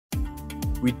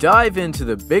We dive into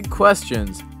the big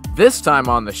questions. This time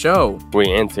on the show, we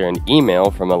answer an email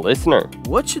from a listener.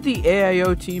 What should the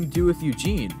AIO team do with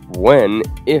Eugene? When,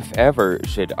 if ever,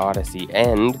 should Odyssey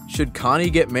end? Should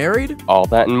Connie get married? All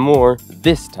that and more,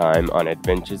 this time on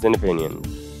Adventures and Opinions.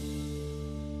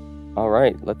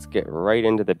 Alright, let's get right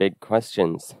into the big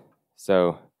questions.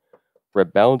 So,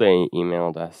 Rebelde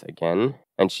emailed us again,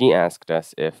 and she asked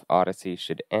us if Odyssey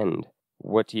should end.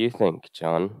 What do you think,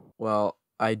 John? Well,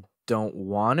 I don't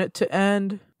want it to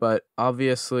end, but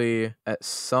obviously at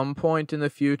some point in the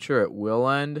future it will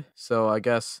end. So I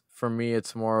guess for me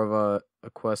it's more of a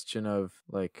question of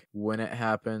like when it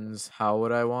happens, how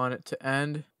would I want it to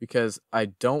end? Because I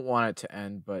don't want it to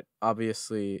end, but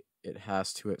obviously it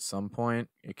has to at some point.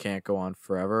 It can't go on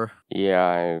forever. Yeah,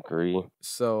 I agree.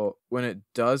 So when it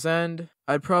does end,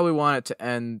 I'd probably want it to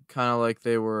end kind of like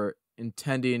they were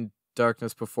intending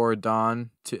Darkness Before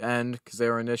Dawn to end, because they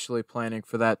were initially planning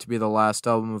for that to be the last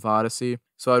album of Odyssey.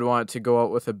 So I'd want it to go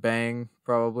out with a bang,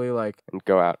 probably, and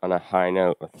go out on a high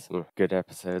note with some good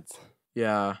episodes.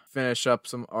 Yeah, finish up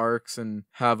some arcs and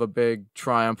have a big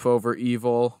triumph over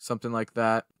evil, something like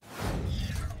that.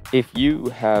 If you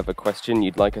have a question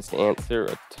you'd like us to answer,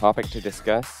 a topic to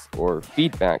discuss, or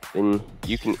feedback, then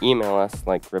you can email us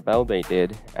like Rebelde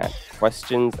did at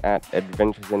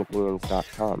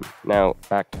questions@adventuresandopinions.com. Now,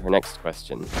 back to her next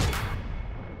question.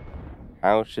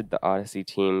 How should the Odyssey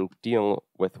team deal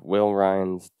with Will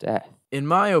Ryan's death? In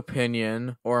my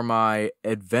opinion, or my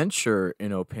adventure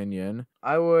in opinion,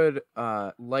 I would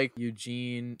like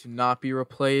Eugene to not be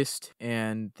replaced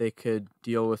and they could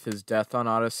deal with his death on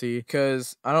Odyssey,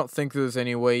 because I don't think there's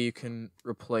any way you can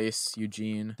replace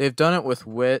Eugene. They've done it with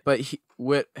Whit, but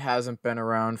Whit hasn't been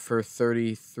around for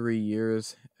 33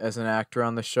 years as an actor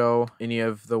on the show. Any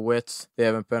of the Whits, they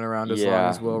haven't been around as long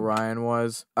as Will Ryan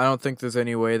was. I don't think there's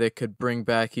any way they could bring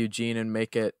back Eugene and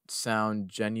make it sound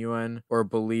genuine or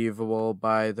believable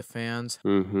by the fans.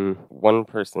 One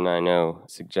person I know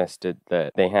suggested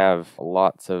that they have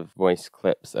lots of voice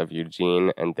clips of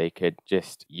Eugene and they could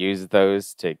just use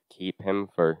those to keep him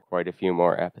for quite a few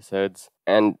more episodes.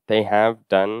 And they have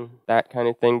done that kind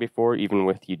of thing before, even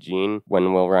with Eugene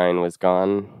when Will Ryan was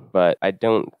gone. But I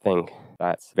don't think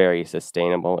that's very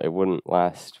sustainable. It wouldn't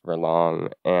last for long.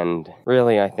 And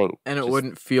really, I think... And it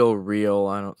wouldn't feel real,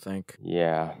 I don't think.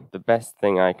 Yeah. The best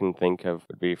thing I can think of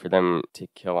would be for them to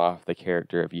kill off the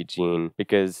character of Eugene.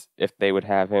 Because if they would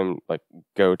have him,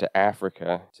 go to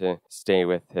Africa to stay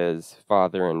with his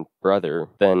father and brother,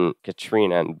 then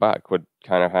Katrina and Buck would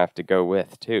kind of have to go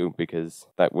with too, because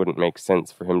that wouldn't make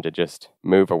sense for him to just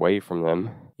move away from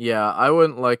them. Yeah, I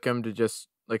wouldn't like him to just,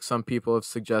 like some people have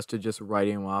suggested, just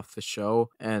writing him off the show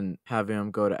and having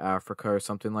him go to Africa or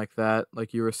something like that,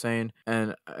 like you were saying.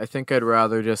 And I think I'd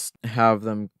rather just have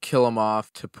them kill him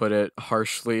off, to put it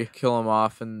harshly, kill him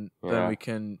off, and then we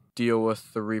can deal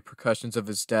with the repercussions of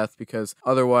his death, because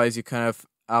otherwise you kind of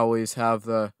always have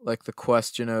the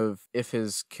question of if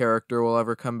his character will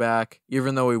ever come back,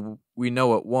 even though we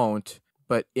know it won't.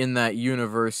 But in that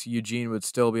universe, Eugene would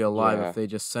still be alive if they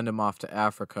just send him off to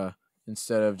Africa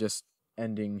instead of just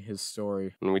ending his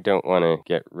story. And we don't want to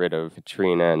get rid of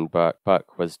Katrina and Buck.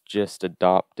 Buck was just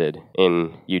adopted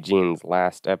in Eugene's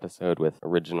last episode with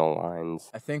original lines.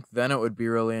 I think then it would be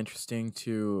really interesting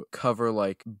to cover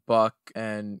Buck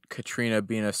and Katrina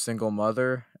being a single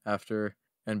mother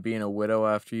and being a widow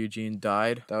after Eugene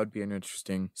died. That would be an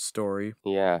interesting story.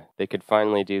 Yeah, they could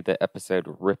finally do the episode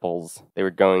Ripples. They were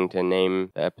going to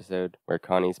name the episode where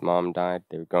Connie's mom died.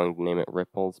 They were going to name it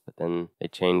Ripples, but then they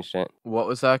changed it. What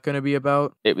was that going to be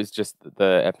about? It was just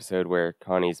the episode where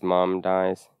Connie's mom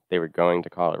dies. They were going to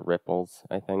call it Ripples,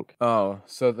 I think. Oh,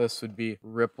 so this would be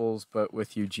Ripples, but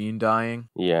with Eugene dying?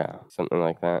 Yeah, something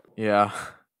like that. Yeah.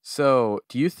 So,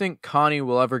 do you think Connie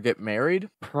will ever get married?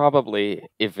 Probably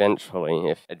eventually,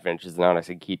 if Adventures in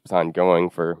Odyssey keeps on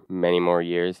going for many more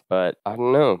years. But I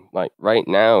don't know, right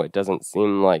now it doesn't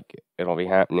seem like it'll be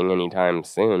happening anytime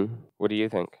soon. What do you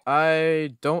think?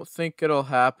 I don't think it'll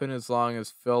happen as long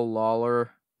as Phil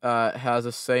Lawler has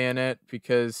a say in it,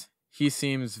 because he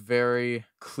seems very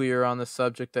clear on the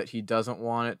subject that he doesn't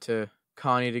want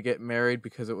Connie to get married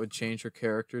because it would change her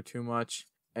character too much.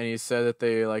 And he said that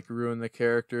they ruined the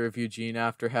character of Eugene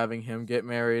after having him get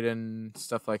married and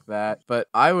stuff like that. But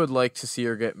I would like to see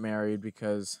her get married,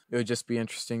 because it would just be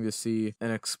interesting to see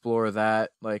and explore that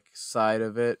side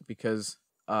of it, because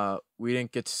we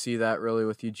didn't get to see that really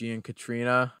with Eugene and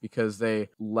Katrina, because they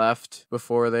left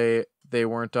before they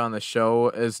weren't on the show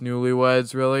as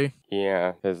newlyweds, really.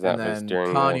 Yeah, because that was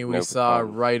during Connie we saw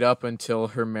right up until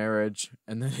her marriage,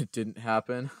 and then it didn't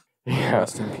happen. Yeah.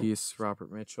 Rest in peace,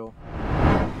 Robert Mitchell.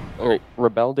 Alright,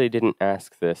 Rebelde didn't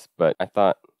ask this, but I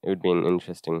thought it would be an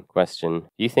interesting question. Do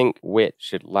you think Wit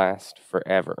should last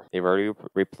forever? They've already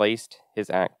replaced his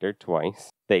actor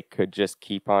twice. They could just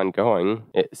keep on going.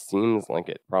 It seems like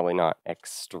it's probably not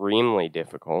extremely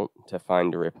difficult to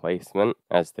find a replacement,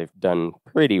 as they've done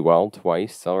pretty well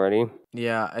twice already.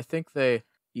 Yeah, I think they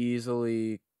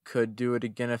easily could do it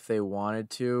again if they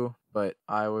wanted to, but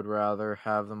I would rather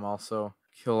have them also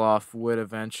kill off Wit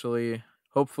eventually.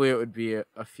 Hopefully it would be a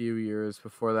few years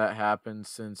before that happens,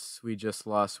 since we just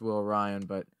lost Will Ryan,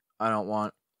 but I don't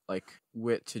want, like,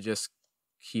 Wit to just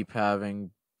keep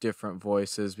having different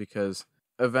voices, because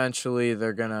eventually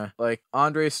they're gonna, like,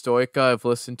 Andre Stoica I've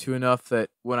listened to enough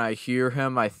that when I hear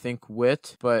him I think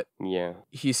Wit, but Yeah.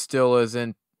 he still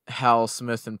isn't Hal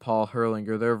Smith and Paul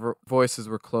Herlinger. Their voices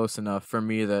were close enough for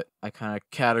me that I kind of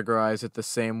categorize it the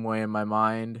same way in my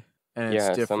mind, and it's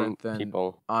Yeah, different some than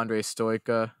people, Andre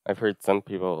Stoica. I've heard some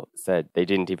people said they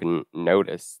didn't even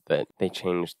notice that they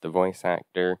changed the voice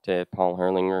actor to Paul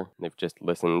Herlinger. They've just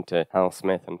listened to Hal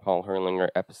Smith and Paul Herlinger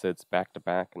episodes back to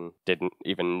back and didn't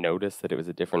even notice that it was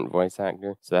a different voice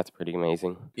actor. So that's pretty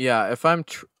amazing. Yeah,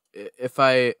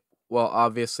 well,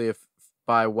 obviously, if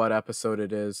by what episode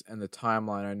it is and the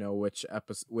timeline, I know which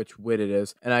Wit it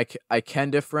is, and I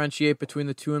can differentiate between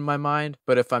the two in my mind.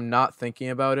 But if I'm not thinking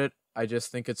about it, I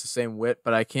just think it's the same Wit.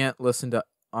 But I can't listen to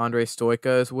Andre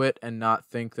Stoica's Wit and not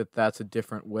think that that's a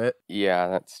different Wit. Yeah,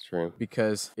 that's true.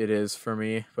 Because it is for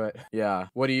me. But yeah,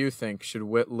 what do you think? Should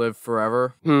Wit live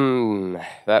forever?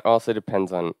 That also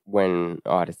depends on when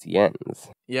Odyssey ends.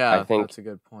 Yeah, I think that's a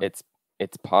good point.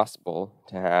 it's possible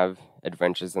to have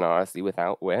Adventures in Odyssey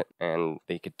without Wit, and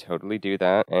they could totally do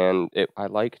that. And I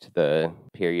liked the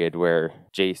period where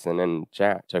Jason and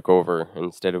Jack took over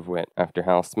instead of Wit after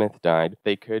Hal Smith died.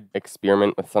 They could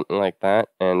experiment with something like that,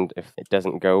 and if it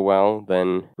doesn't go well,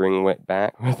 then bring Wit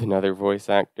back with another voice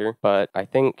actor. But I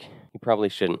think he probably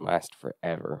shouldn't last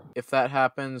forever. If that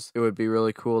happens, it would be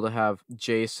really cool to have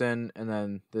Jason, and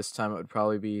then this time it would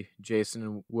probably be Jason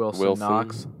and Wilson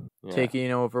Knox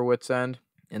taking over Wit's End,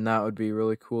 and that would be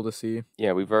really cool to see.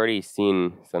 Yeah, we've already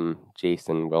seen some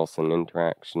Jason Wilson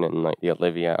interaction in like the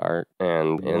Olivia arc,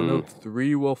 and One of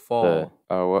three will fall.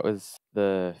 What was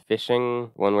the fishing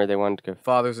one where they wanted to go?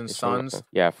 Fathers and Sons.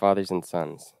 Yeah, Fathers and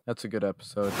Sons. That's a good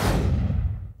episode.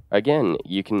 Again,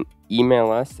 you can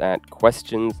email us at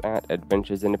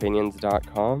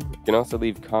questions@adventuresandopinions.com. You can also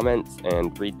leave comments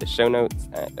and read the show notes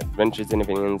at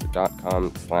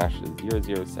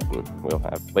adventuresandopinions.com/007. We'll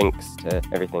have links to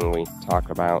everything we talk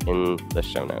about in the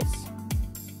show notes.